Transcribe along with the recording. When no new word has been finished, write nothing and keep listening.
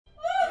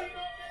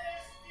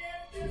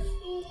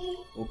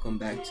Welcome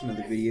back to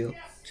another video.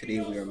 Today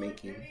we are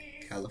making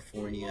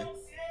California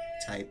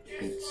type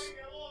beats.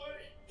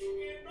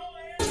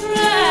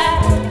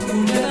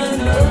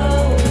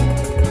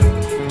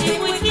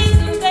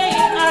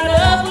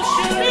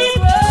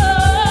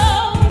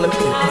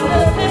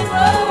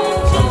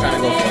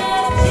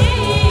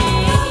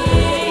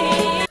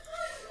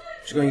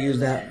 Just gonna use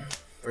that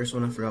first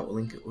one. I forgot what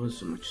link it was,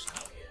 so much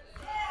stuff.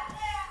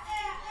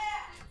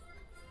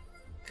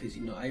 Because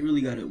you know, I really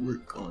gotta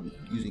work on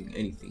using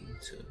anything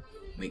to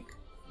make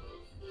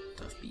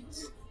tough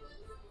beats.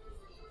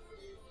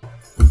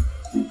 Let's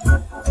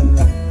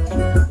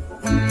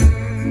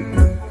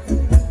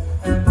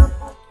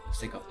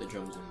take off the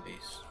drums and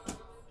bass.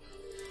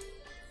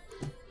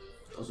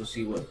 Also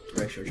see what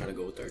direction we're trying to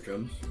go with our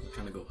drums. We're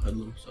trying to go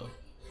hoodlum, so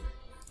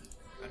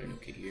got a new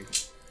kit here.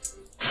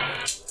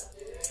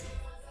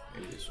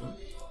 Maybe this one.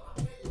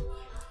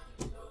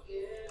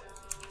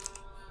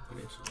 And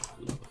this one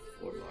with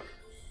 4 bars.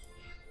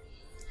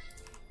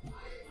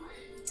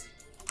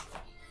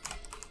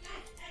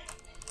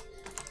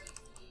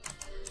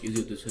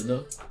 Usually with this hood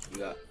though, we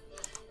got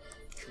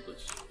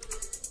triplets.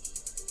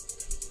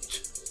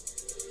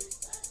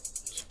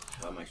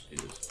 I might do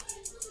this.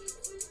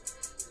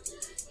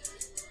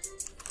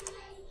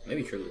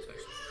 Maybe triplets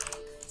actually.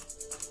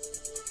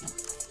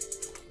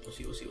 We'll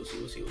see.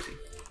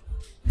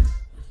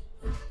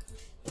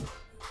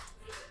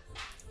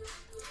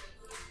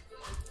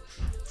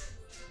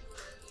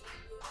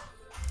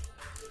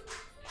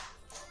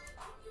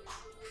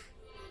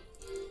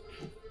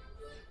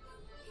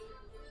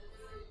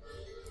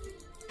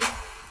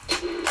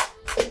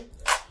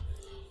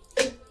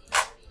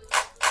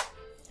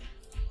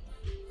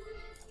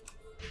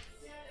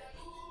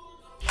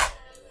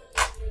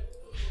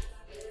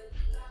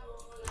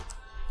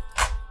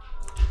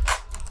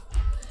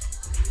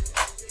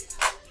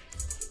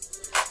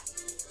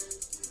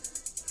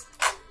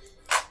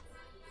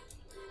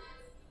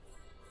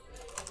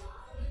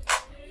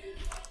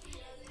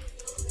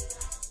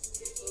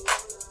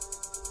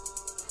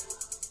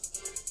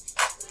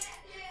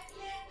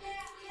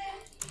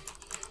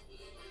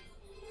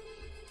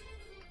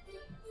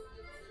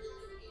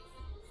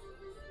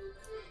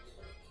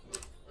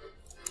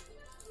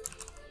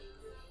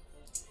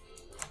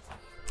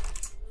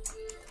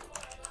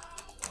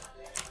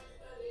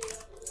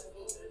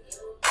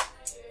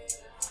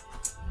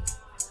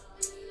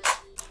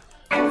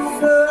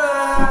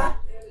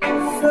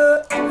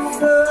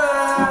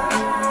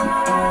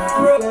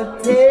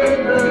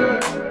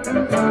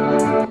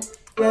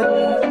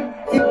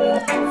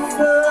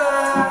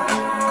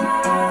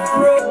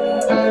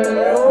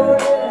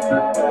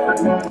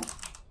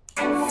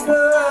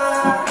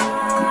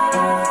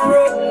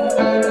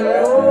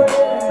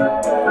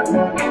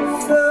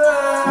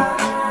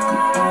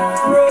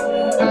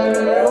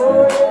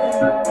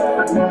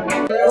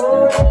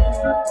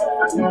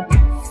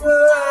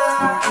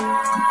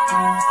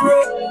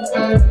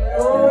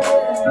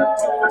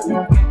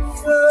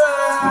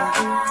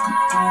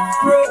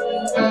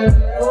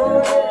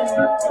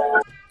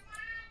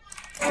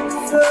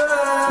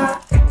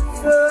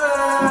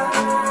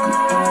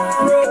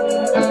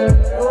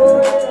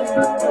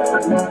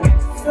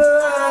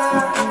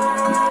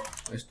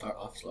 Let's start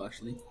off slow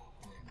actually.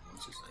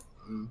 It's just like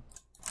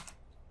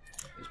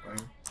this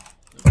part.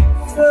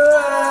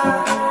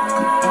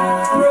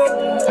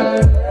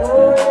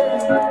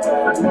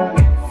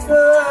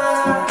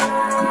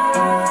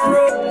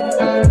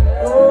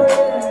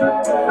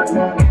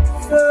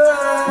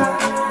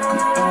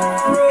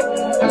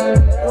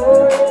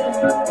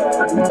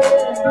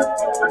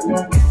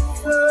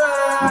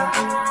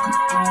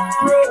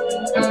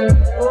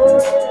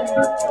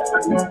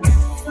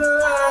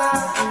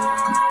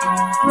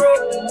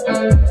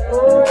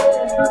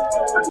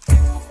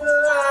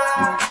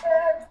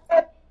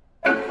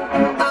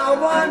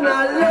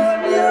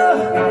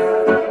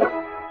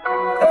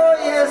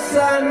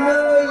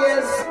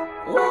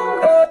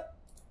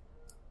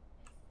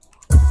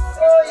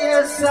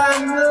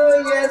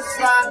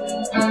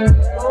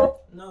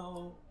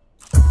 No.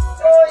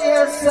 Oh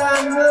yes,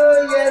 I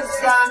know, yes,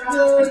 I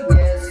know,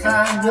 yes,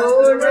 I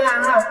know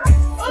now.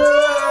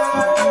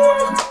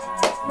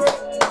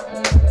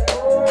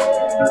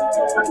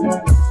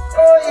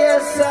 Oh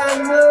yes,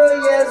 I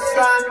know, yes,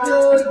 I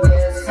know,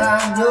 yes,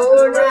 I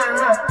know now.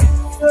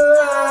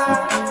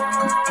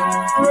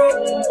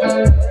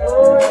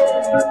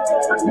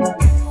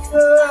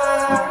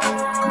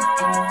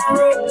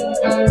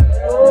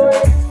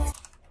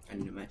 I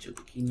need to match up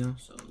the key now,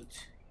 so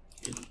let's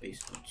hear the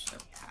bass notes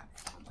that we have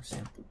on the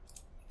sample.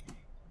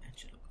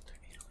 Match it up with our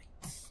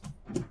 808s.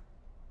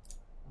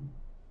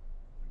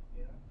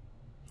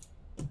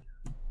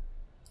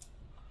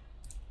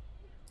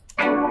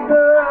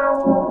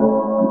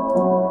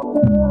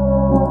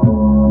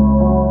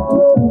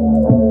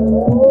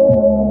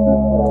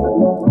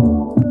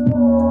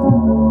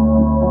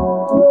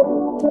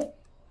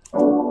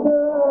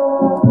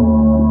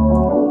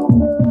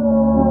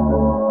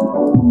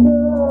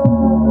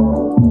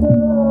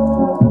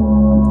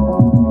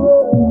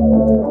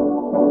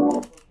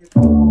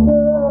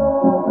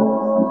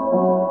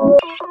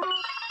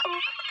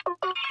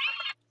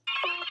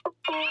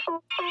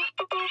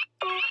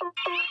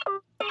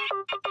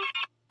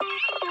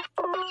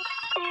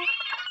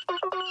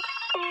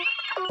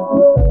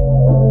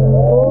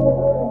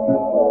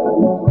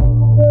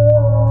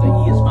 The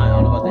E is fine. I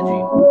don't know about the G.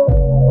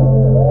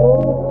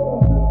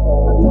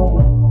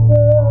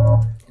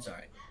 It's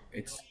alright.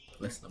 It's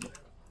listenable.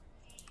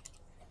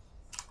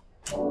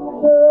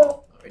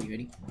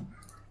 Ready?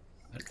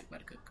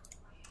 Let it cook.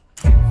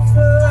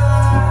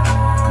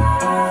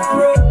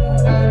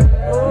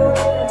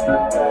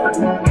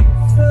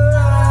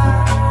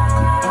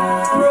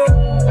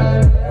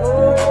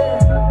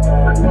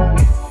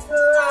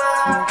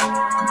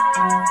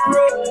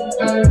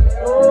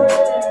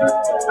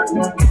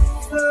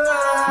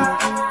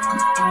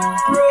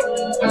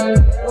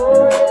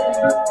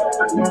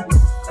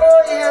 Oh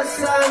yes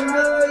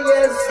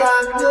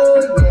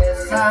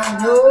I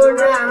know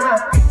now.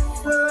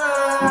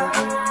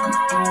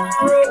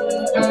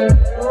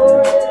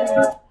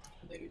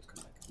 Ladies, come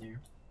back in there.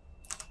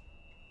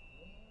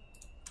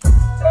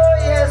 Oh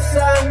yes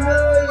I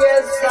know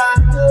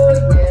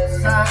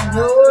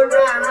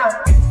now.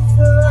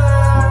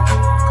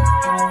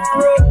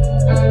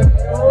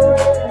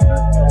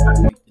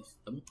 Make this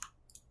double.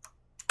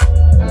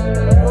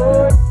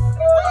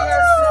 Oh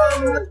yes I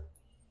know.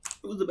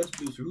 Who's the best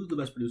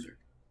producer?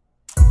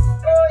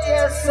 Oh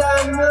yes I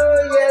know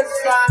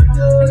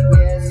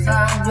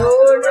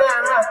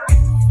now.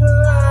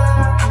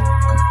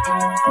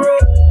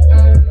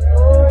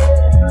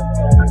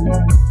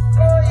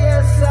 Oh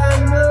yes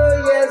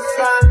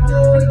I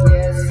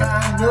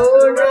know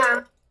now.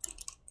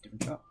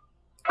 Different chop.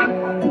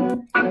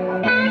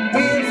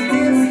 Is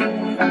this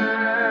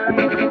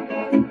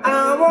I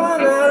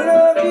wanna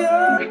love you?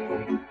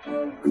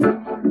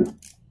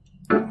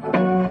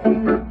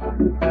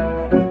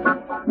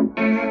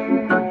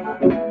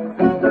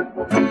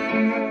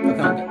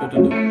 Do.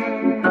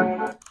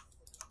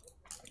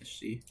 Let's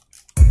see.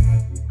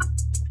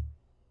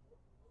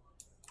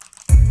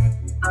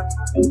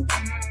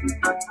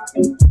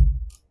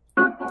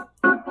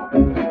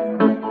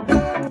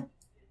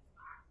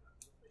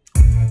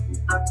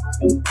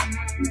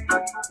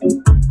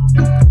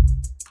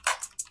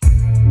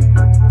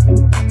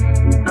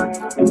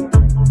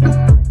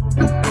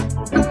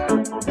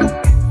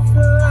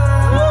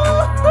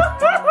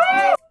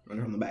 Run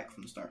it from the back,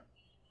 from the start.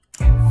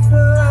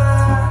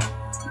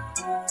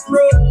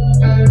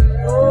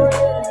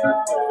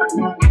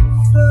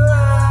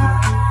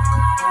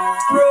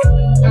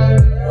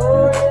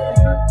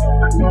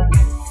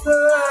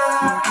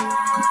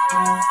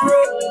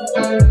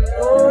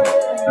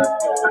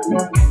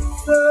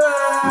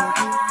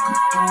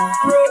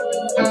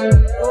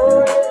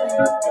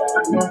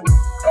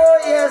 Oh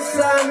yes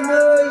I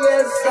know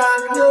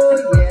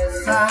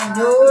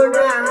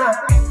now.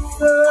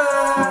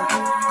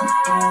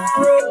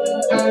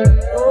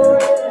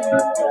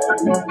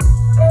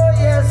 Oh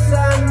yes I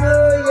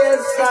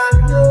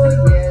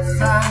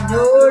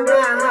know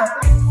now.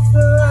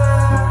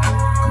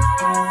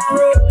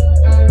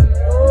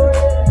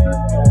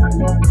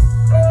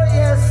 Oh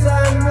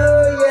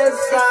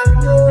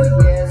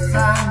yes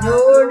I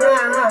know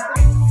now.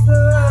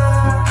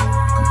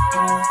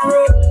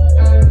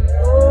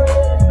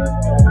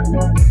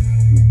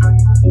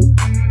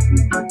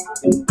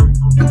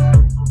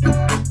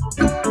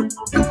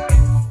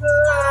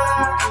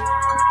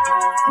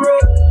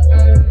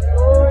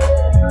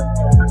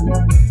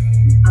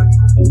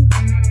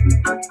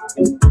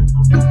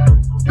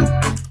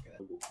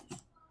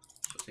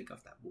 So take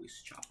off that voice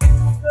chop.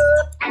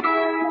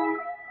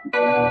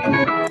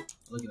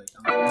 Look at like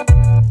that.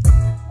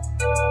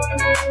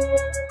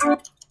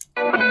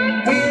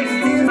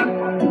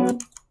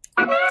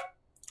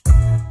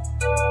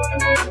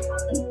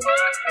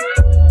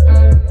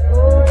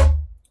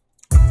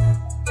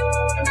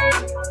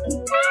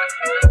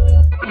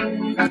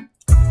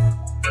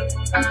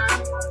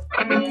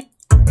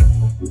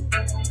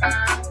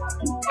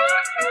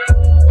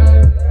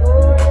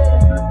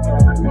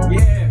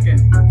 Yeah, okay.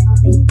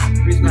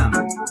 Freeze now.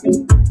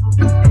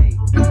 Hey.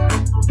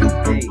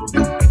 Okay.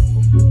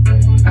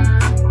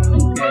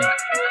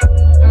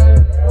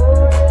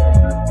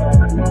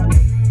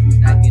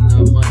 Stacking the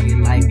money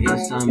like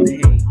it's some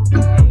hay.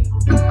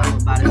 I'm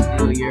about to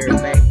steal your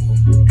bait.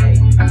 Hey,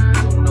 you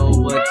don't know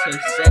what to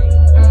say.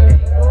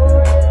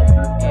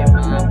 In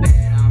my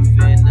bed, I'm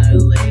finna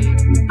lay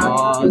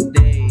all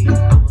day.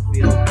 I'ma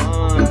feel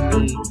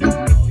bummy.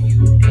 No, you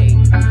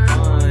ain't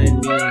funny.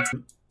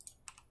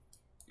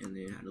 And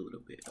then had a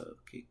little bit of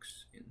kicks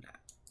in that.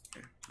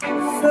 Yeah.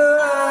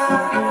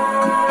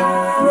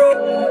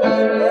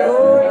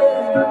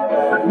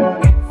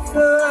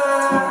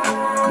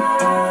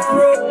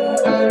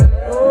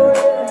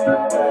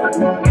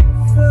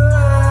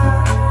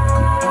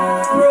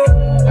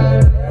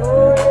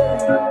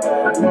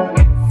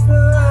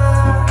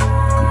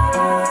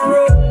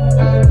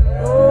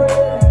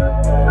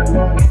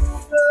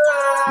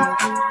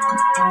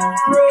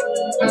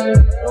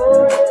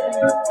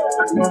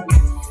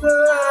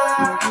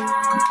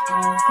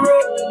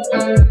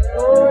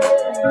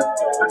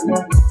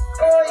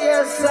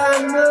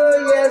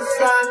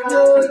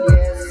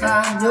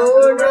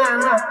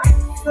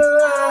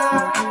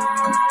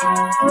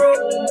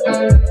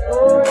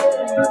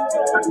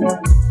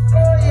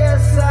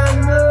 yes, I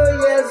know,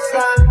 yes,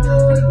 I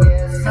know,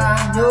 yes,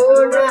 I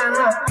know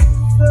now.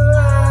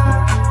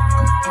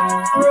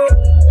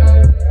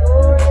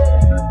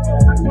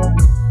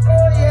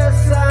 Oh,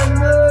 yes, I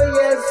know,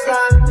 yes, I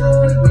know,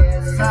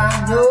 yes,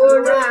 I know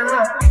now.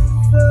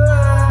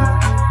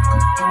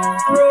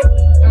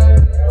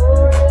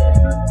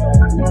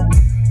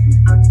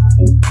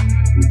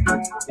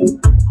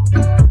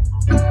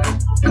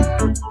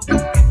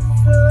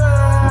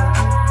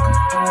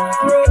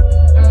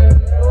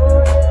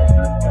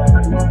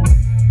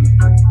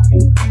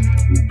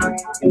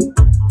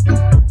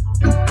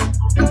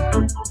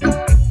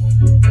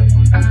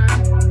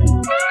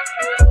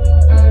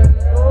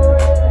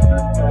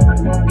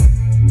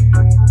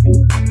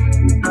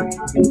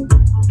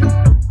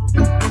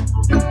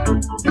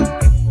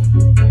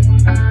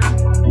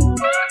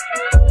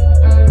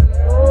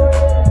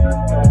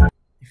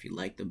 If you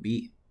like the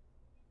beat,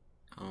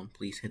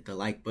 please hit the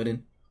like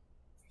button.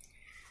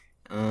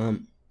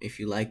 If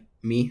you like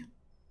me,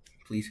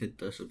 please hit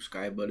the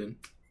subscribe button.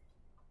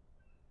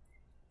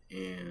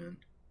 And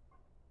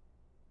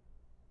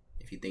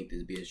if you think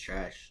this beat is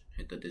trash,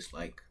 hit the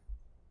dislike.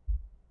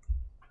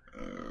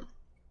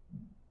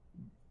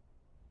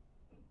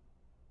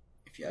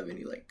 If you have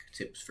any like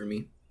tips for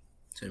me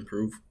to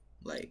improve,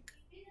 like,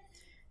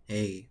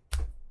 hey,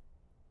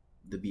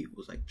 the beat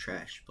was like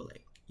trash, but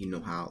like, you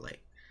know how,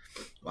 like,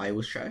 why it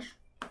was trash,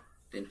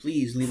 then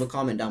please leave a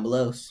comment down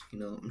below. You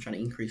know, I'm trying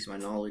to increase my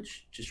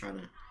knowledge, just trying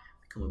to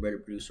become a better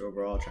producer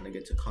overall, trying to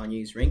get to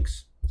Kanye's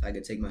ranks so I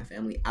can take my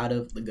family out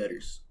of the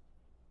gutters.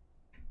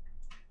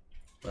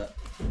 But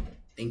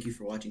thank you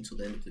for watching till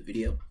the end of the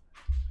video.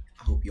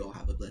 I hope you all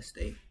have a blessed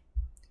day.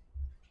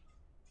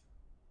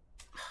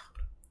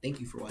 Thank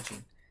you for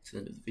watching to the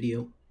end of the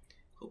video.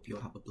 Hope you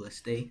all have a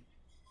blessed day.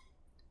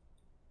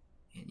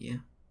 And yeah.